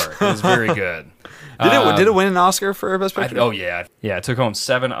quality work. It was very good. Did it win an Oscar for Best Picture? Oh yeah, it took home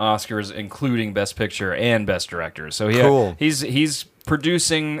 7 Oscars, including Best Picture and Best Director. So Cool. he's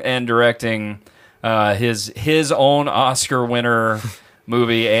producing and directing his own Oscar winner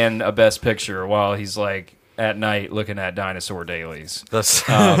movie and a Best Picture while he's like at night looking at dinosaur dailies. That's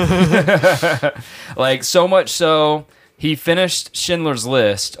Like so much so, he finished Schindler's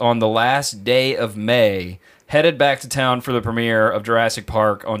List on the last day of May, headed back to town for the premiere of Jurassic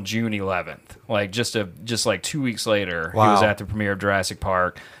Park on June 11th. Like just like 2 weeks later, he was Wow. at the premiere of Jurassic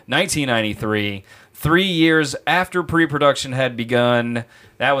Park, 1993. 3 years after pre-production had begun,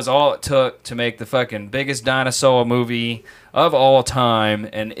 that was all it took to make the fucking biggest dinosaur movie of all time,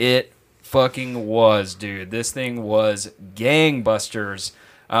 and it fucking was, dude. This thing was gangbusters.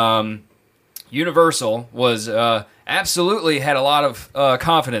 Universal was absolutely had a lot of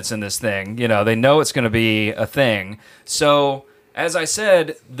confidence in this thing. You know, they know it's going to be a thing. So, as I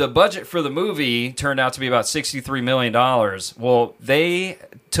said, the budget for the movie turned out to be about $63 million. Well, they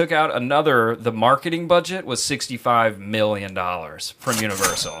took out the marketing budget was $65 million from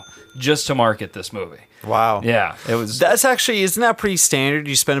Universal just to market this movie. wow. Yeah, it was. That's actually, isn't that pretty standard?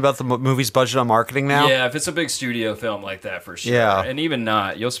 You spend about the movie's budget on marketing now? Yeah, if it's a big studio film like that, for sure. Yeah. And even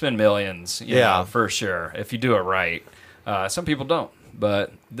not, you'll spend millions, you Yeah. know, for sure, if you do it right. Some people don't,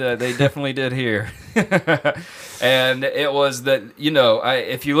 but they definitely did here. And it was that, you know,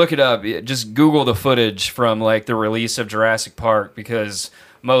 if you look it up, just Google the footage from, like, the release of Jurassic Park, because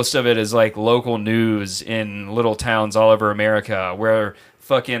most of it is, like, local news in little towns all over America where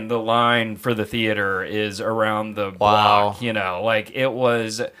fucking the line for the theater is around the block, you know, like it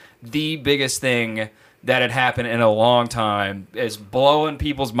was the biggest thing that had happened in a long time. It's blowing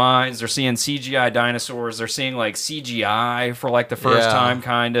people's minds. They're seeing CGI dinosaurs. They're seeing like CGI for like the first Yeah. time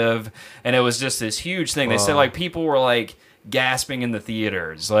kind of. And it was just this huge thing. They said like people were like gasping in the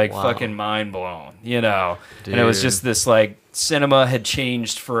theaters, like fucking mind blown, you know? And it was Dude. just this like cinema had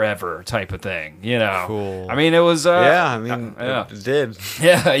changed forever type of thing, you know? Cool. I mean, it was... Yeah, I mean, yeah. it did.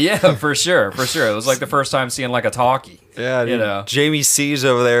 Yeah, for sure. It was like the first time seeing like a talkie. Yeah, you dude. know. Jamie C's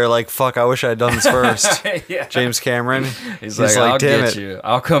over there like, fuck, I wish I had done this first. Yeah. James Cameron. He's like, I'll damn get it. you.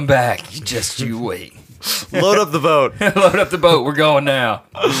 I'll come back. Just you wait. Load up the boat. Load up the boat. We're going now.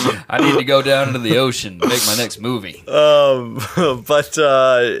 I need to go down into the ocean to make my next movie. But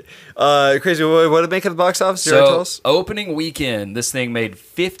crazy. What did it make at the box office? You already tell So, us? opening weekend, this thing made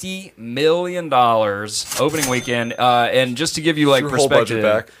 $50 million. Opening weekend. And just to give you like Your whole perspective.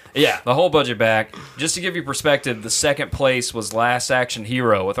 budget back. Yeah, the whole budget back. Just to give you perspective, the second place was Last Action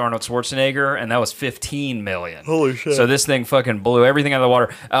Hero with Arnold Schwarzenegger, and that was $15 million. Holy shit. So this thing fucking blew everything out of the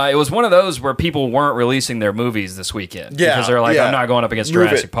water. It was one of those where people weren't releasing their movies this weekend. Yeah, Because they're like, yeah. I'm not going up against Move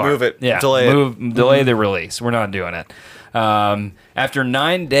Jurassic it, Park. move it, Yeah, delay it. delay the release. We're not doing it. After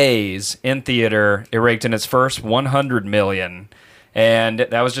 9 days in theater, it raked in its first $100 million. And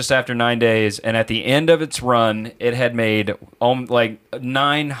that was just after 9 days. And at the end of its run, it had made like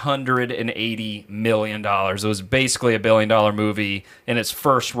 $980 million. It was basically $1 billion movie in its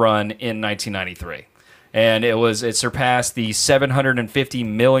first run in 1993. And it surpassed the $750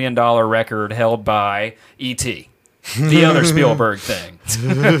 million record held by E.T., the other Spielberg thing.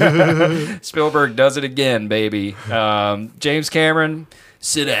 Spielberg does it again, baby. James Cameron,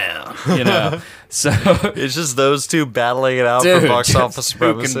 sit down. You know, so It's just those two battling it out dude, for box office who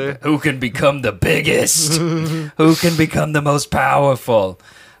supremacy. who can become the biggest? Who can become the most powerful?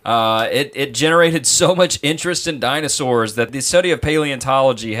 It generated so much interest in dinosaurs that the study of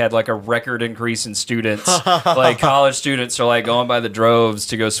paleontology had like a record increase in students. Like college students are like going by the droves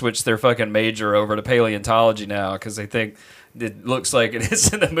to go switch their fucking major over to paleontology now because they think it looks like it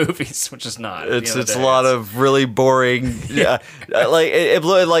is in the movies, which is not. It's a lot of really boring. Yeah, like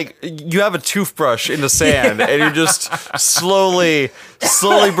like you have a toothbrush in the sand, and you're just slowly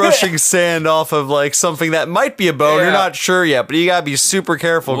brushing sand off of like something that might be a bone. Yeah. You're not sure yet, but you gotta be super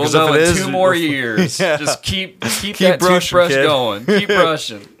careful We'll because know if it in is, 2 more years. Yeah. Just keep that brushing, toothbrush kid. going. Keep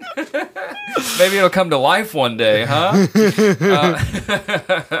brushing. Maybe it'll come to life one day, huh?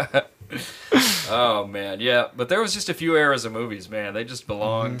 Oh man, yeah. But there was just a few eras of movies, man. They just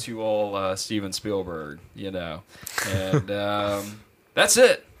belong to old Steven Spielberg, And that's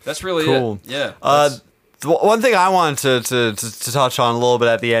it. That's really Cool. it. Yeah. One thing I wanted to touch on a little bit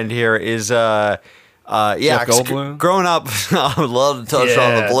at the end here is yeah, Jeff 'cause Goldblum? growing up, I would love to touch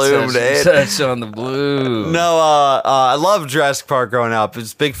on the bloom, dude. Touch on the blue. No, I loved Jurassic Park growing up. I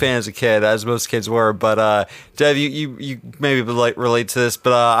was a big fan as a kid, as most kids were. But Dev, you maybe would relate to this,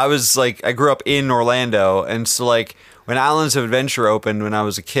 but I grew up in Orlando, and so like when Islands of Adventure opened when I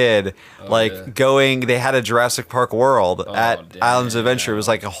was a kid, they had a Jurassic Park world at Islands of Adventure. It was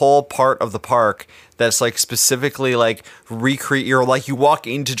like a whole part of the park that's like specifically like recreate. You walk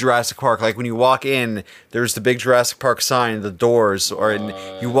into Jurassic Park, like when you walk in, there's the big Jurassic Park sign at the doors, and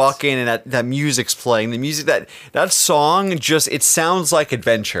you walk in and that music's playing. The music that song it sounds like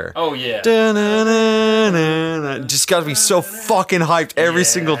adventure. Oh yeah. Just got to be so fucking hyped every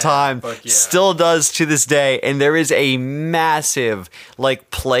single time. Fuck yeah. Still does to this day. And there is a massive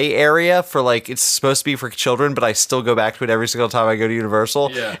like play area for like it's supposed to be for children, but I still go back to it every single time I go to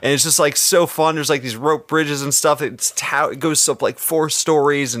Universal. Yeah. And it's just like so fun. There's like these rope bridges and stuff. It goes up like 4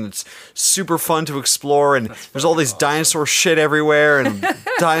 stories, and it's super fun to explore. And there's all these dinosaur shit everywhere, and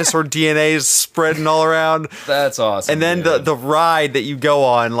dinosaur DNA is spreading all around. That's awesome. And then dude. the ride that you go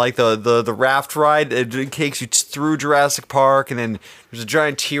on, like the raft ride, it takes you through Jurassic Park, and then there's a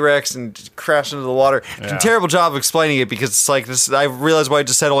giant T-Rex and crash into the water. It's a terrible job of explaining it because it's like this. I realize what I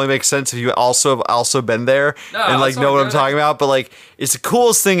just said only makes sense if you also been there and like it's know all what I'm good. talking about. But like, it's the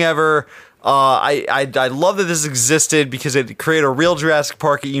coolest thing ever. I love that this existed because it created a real Jurassic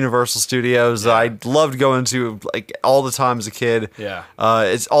Park at Universal Studios. Yeah. I loved going to like all the time as a kid. Yeah.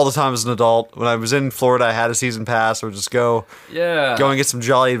 It's all the time as an adult. When I was in Florida, I had a season pass, or just go and get some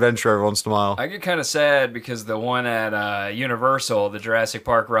jolly adventure every once in a while. I get kind of sad because the one at Universal, the Jurassic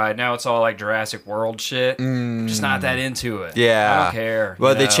Park ride, now it's all like Jurassic World shit. I'm just not that into it. Yeah, I don't care.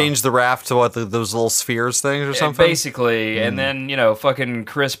 Well, you they know? changed the raft to those little spheres things or Yeah, something. basically, and then fucking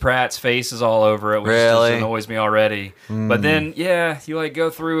Chris Pratt's face is all over it, which Really? just annoys me already. But then, you like go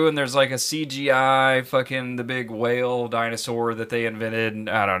through and there's like a CGI fucking the big whale dinosaur that they invented.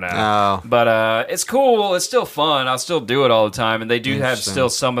 I don't know, Oh. but it's cool. It's still fun. I'll still do it all the time, and they do have Interesting. still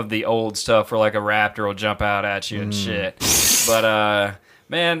some of the old stuff where like a raptor will jump out at you and shit. But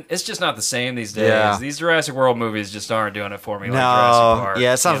man, it's just not the same these days. Yeah. These Jurassic World movies just aren't doing it for me. No, like Jurassic Park,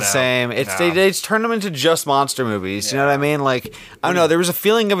 yeah, it's not you the know? same. It's No. they just turned them into just monster movies. You know what I mean? Like I don't know. There was a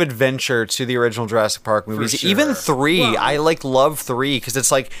feeling of adventure to the original Jurassic Park movies. sure. Even 3, I love 3 because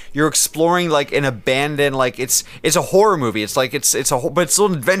it's like you're exploring like an abandoned like it's a horror movie. It's like it's a but it's still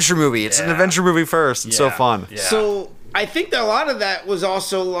an adventure movie. It's an Yeah. adventure movie first. It's so Yeah. fun. Yeah. So I think that a lot of that was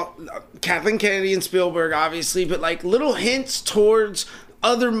also Kathleen Kennedy and Spielberg, obviously, but like little hints towards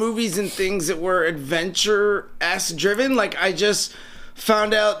other movies and things that were adventure-esque driven. Like I just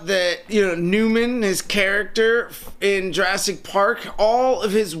found out that Newman, his character in Jurassic Park, all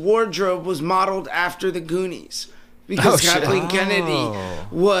of his wardrobe was modeled after the Goonies. Because Kathleen Kennedy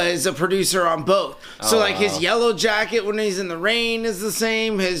was a producer on both. So, like, his yellow jacket when he's in the rain is the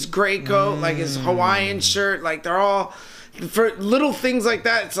same. His gray coat, like his Hawaiian shirt, like, they're all... For little things like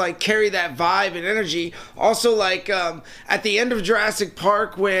that, it's like carry that vibe and energy. Also, like at the end of Jurassic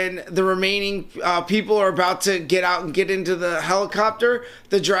Park, when the remaining people are about to get out and get into the helicopter,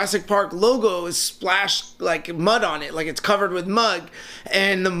 the Jurassic Park logo is splashed like mud on it, like it's covered with mud,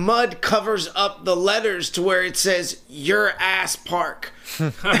 and the mud covers up the letters to where it says "Your Ass Park."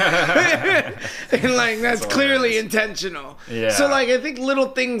 And like that's clearly intentional. Yeah. So like I think little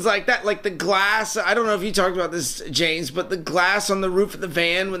things like that, like the glass. I don't know if you talked about this, James, but the glass on the roof of the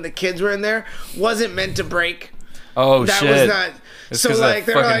van when the kids were in there wasn't meant to break. Oh That shit! was not. It's So 'cause of like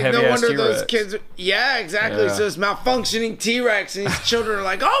that they're fucking like, no heavy-ass wonder those T-Rex. kids. Yeah, exactly. Yeah. So it's malfunctioning T-Rex, and these children are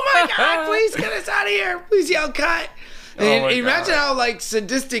like, "Oh my god, please get us out of here! Please yell cut!" And my imagine how like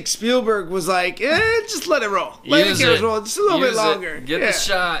sadistic Spielberg was like, just let it roll. Let Use the cameras it. roll just a little bit Use it. longer. Get Yeah. the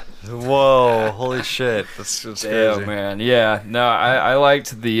shot. Whoa, holy shit. That's crazy. Damn, man. Yeah. No, I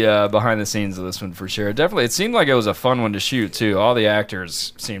liked the behind the scenes of this one for sure. Definitely. It seemed like it was a fun one to shoot, too. All the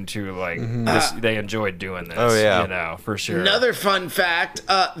actors seemed to, like, they enjoyed doing this. Oh, yeah. You know, for sure. Another fun fact,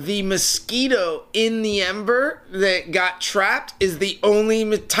 the mosquito in the ember that got trapped is the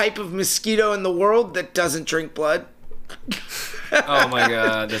only type of mosquito in the world that doesn't drink blood. Oh, my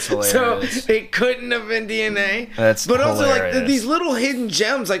God. That's So hilarious. it couldn't have been DNA. That's But also, like, hilarious. these little hidden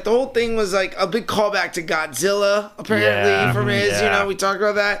gems, like, the whole thing was, like, a big callback to Godzilla, apparently, Yeah, from his, yeah. we talked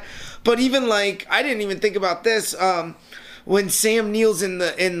about that. But even, like, I didn't even think about this, when Sam Neill's in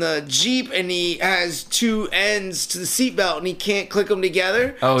the Jeep and he has two ends to the seatbelt and he can't click them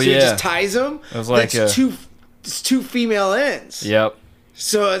together. Oh, so yeah. he just ties them. It was like That's two female ends. Yep.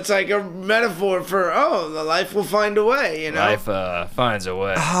 So it's like a metaphor for, the life will find a way, you know? Life finds a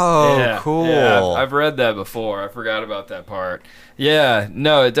way. Oh, cool. Yeah, I've read that before. I forgot about that part. Yeah,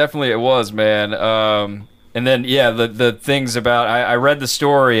 no, it was, man. And then, the things about... I read the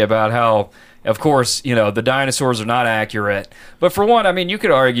story about how, of course, the dinosaurs are not accurate. But for one, I mean, you could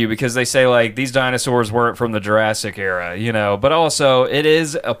argue because they say, like, these dinosaurs weren't from the Jurassic era, But also, it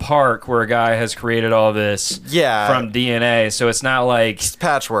is a park where a guy has created all this from DNA. So it's not like... It's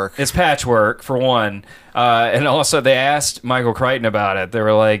patchwork. It's patchwork, for one. And also, they asked Michael Crichton about it. They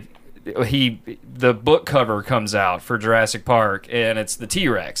were like, the book cover comes out for Jurassic Park, and it's the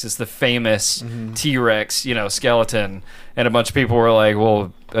T-Rex. It's the famous T-Rex, skeleton. And a bunch of people were like,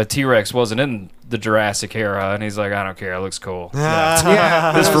 well, a T-Rex wasn't in the Jurassic era. And he's like, I don't care. It looks cool.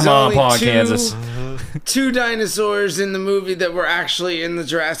 Yeah, This is there's from Mom only Pond, Kansas. Two dinosaurs in the movie that were actually in the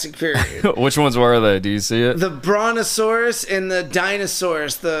Jurassic period. Which ones were they? Do you see it? The Brontosaurus and the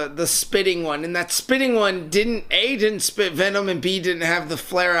Dinosaurus, the spitting one. And that spitting one didn't spit venom, and B didn't have the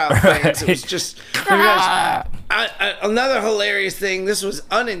flare out things. It was just... another hilarious thing, this was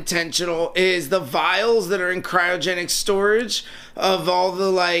unintentional, is the vials that are in cryogenic storage of all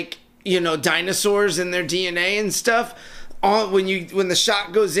the, like, dinosaurs and their DNA and stuff. When the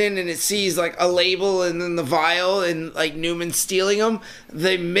shot goes in and it sees like a label and then the vial and like Newman stealing them,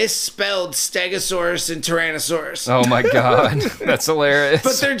 they misspelled Stegosaurus and Tyrannosaurus. Oh, my God. That's hilarious.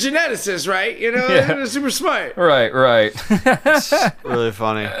 But they're geneticists, right? Yeah. They're super smart. Right. Really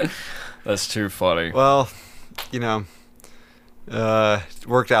funny. That's too funny. Well,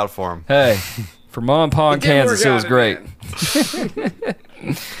 worked out for him. Hey, for Mom Pond, It did Kansas, work it was out, great.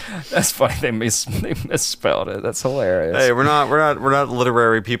 That's funny. They misspelled it. That's hilarious. Hey, we're not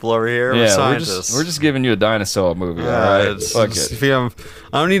literary people over here. We're scientists. we're just giving you a dinosaur movie. All right, fuck it.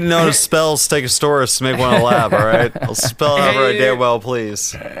 I don't need to know how to spell Stegosaurus to make one in a lab. All right, I'll spell it however I damn well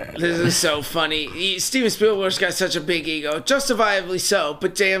please. This is so funny. Steven Spielberg's got such a big ego, justifiably so,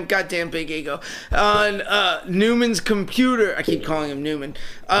 but goddamn big ego. On Newman's computer, I keep calling him Newman.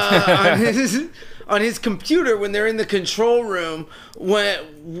 On his computer, when they're in the control room,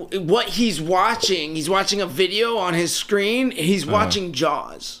 what he's watching a video on his screen. He's watching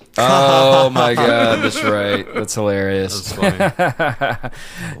Jaws. Oh my God, that's right. That's hilarious. That's funny.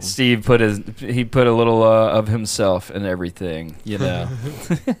 Steve put a little of himself in everything. All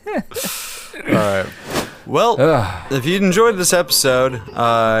right. Well, if you enjoyed this episode,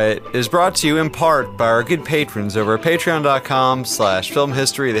 it is brought to you in part by our good patrons over at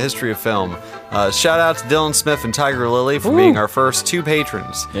patreon.com/filmhistory, the history of film. Shout out to Dylan Smith and Tiger Lily for being our first two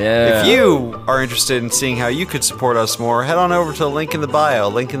patrons. Yeah. If you are interested in seeing how you could support us more, head on over to the link in the bio,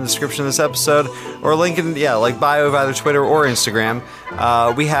 link in the description of this episode, or link in, bio of either Twitter or Instagram.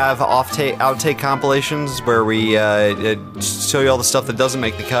 We have outtake compilations where we show you all the stuff that doesn't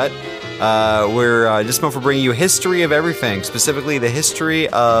make the cut. We're just known for bringing you a history of everything, specifically the history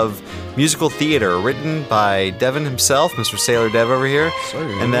of musical theater, written by Devin himself, Mr. Sailor Dev over here.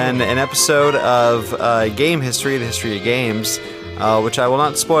 And then an episode of game history, the history of games, which I will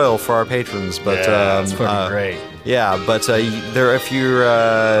not spoil for our patrons. But it's fucking great. Yeah, but if you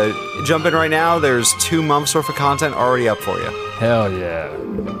jump in right now, there's 2 months worth of content already up for you. Hell yeah.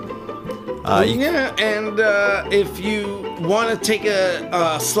 And if you want to take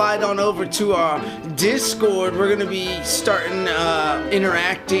a slide on over to our Discord, we're going to be starting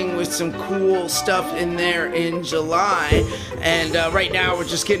interacting with some cool stuff in there in July. And right now we're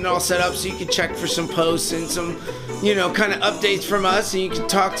just getting all set up so you can check for some posts and some, kind of updates from us, and you can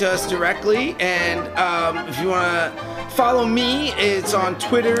talk to us directly. And if you want to follow me, it's on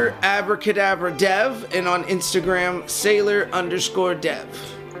Twitter, abracadabradev, and on Instagram, sailor_dev.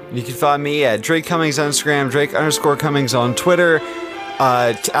 You can find me at Drake Cummings on Instagram, Drake_Cummings on Twitter.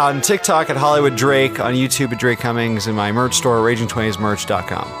 On TikTok at Hollywood Drake, on YouTube at Drake Cummings, and my merch store,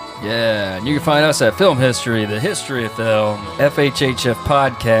 RagingTwaysMerch.com. Yeah, and you can find us at Film History, the history of film, FHHF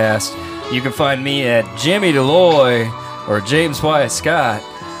podcast. You can find me at Jimmy Deloy or James Wyatt Scott,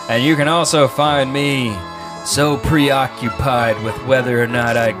 and you can also find me so preoccupied with whether or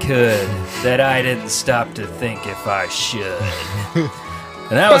not I could that I didn't stop to think if I should.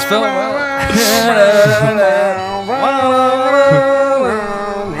 And that was Film.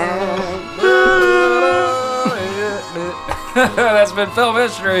 That's been Film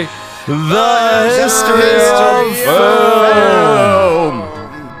History. The history of film.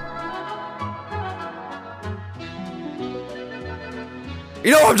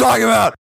 You know what I'm talking about.